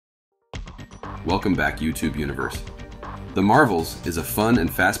Welcome back, YouTube universe. The Marvels is a fun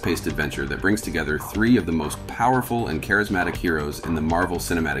and fast-paced adventure that brings together three of the most powerful and charismatic heroes in the Marvel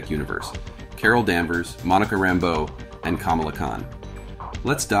Cinematic Universe: Carol Danvers, Monica Rambeau, and Kamala Khan.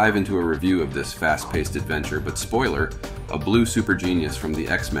 Let's dive into a review of this fast-paced adventure, but spoiler, a blue super genius from the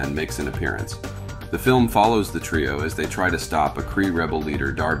X-Men makes an appearance. The film follows the trio as they try to stop a Kree rebel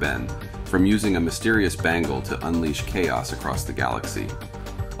leader, Dar-Benn, from using a mysterious bangle to unleash chaos across the galaxy.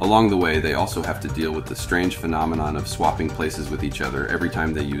 Along the way, they also have to deal with the strange phenomenon of swapping places with each other every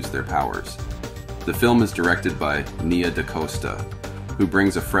time they use their powers. The film is directed by Nia DaCosta, who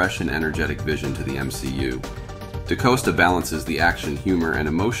brings a fresh and energetic vision to the MCU. DaCosta balances the action, humor, and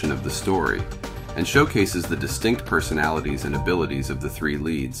emotion of the story, and showcases the distinct personalities and abilities of the three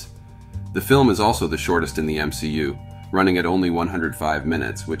leads. The film is also the shortest in the MCU, running at only 105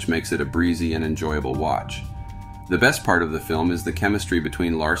 minutes, which makes it a breezy and enjoyable watch. The best part of the film is the chemistry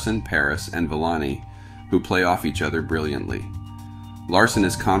between Larson, Paris, and Vellani, who play off each other brilliantly. Larson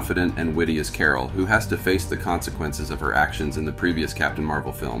is confident and witty as Carol, who has to face the consequences of her actions in the previous Captain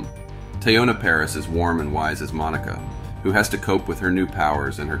Marvel film. Teyonah Parris is warm and wise as Monica, who has to cope with her new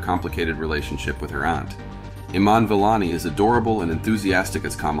powers and her complicated relationship with her aunt. Iman Vellani is adorable and enthusiastic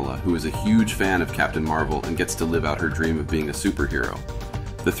as Kamala, who is a huge fan of Captain Marvel and gets to live out her dream of being a superhero.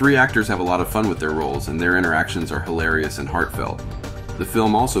 The three actors have a lot of fun with their roles, and their interactions are hilarious and heartfelt. The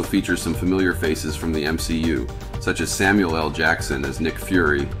film also features some familiar faces from the MCU, such as Samuel L. Jackson as Nick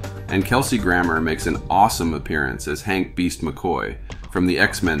Fury, and Kelsey Grammer makes an awesome appearance as Hank Beast McCoy from the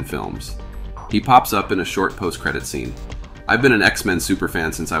X-Men films. He pops up in a short post-credit scene. I've been an X-Men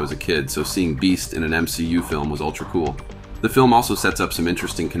superfan since I was a kid, so seeing Beast in an MCU film was ultra cool. The film also sets up some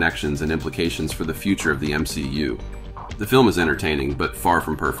interesting connections and implications for the future of the MCU. The film is entertaining, but far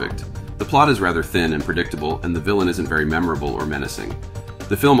from perfect. The plot is rather thin and predictable, and the villain isn't very memorable or menacing.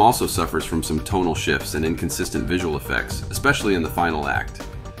 The film also suffers from some tonal shifts and inconsistent visual effects, especially in the final act.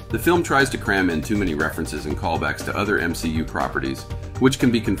 The film tries to cram in too many references and callbacks to other MCU properties, which can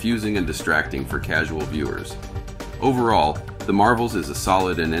be confusing and distracting for casual viewers. Overall, The Marvels is a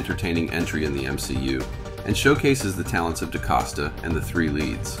solid and entertaining entry in the MCU, and showcases the talents of DaCosta and the three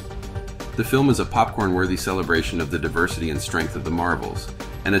leads. The film is a popcorn-worthy celebration of the diversity and strength of the Marvels,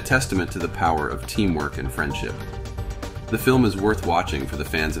 and a testament to the power of teamwork and friendship. The film is worth watching for the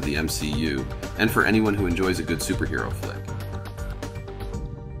fans of the MCU, and for anyone who enjoys a good superhero flick.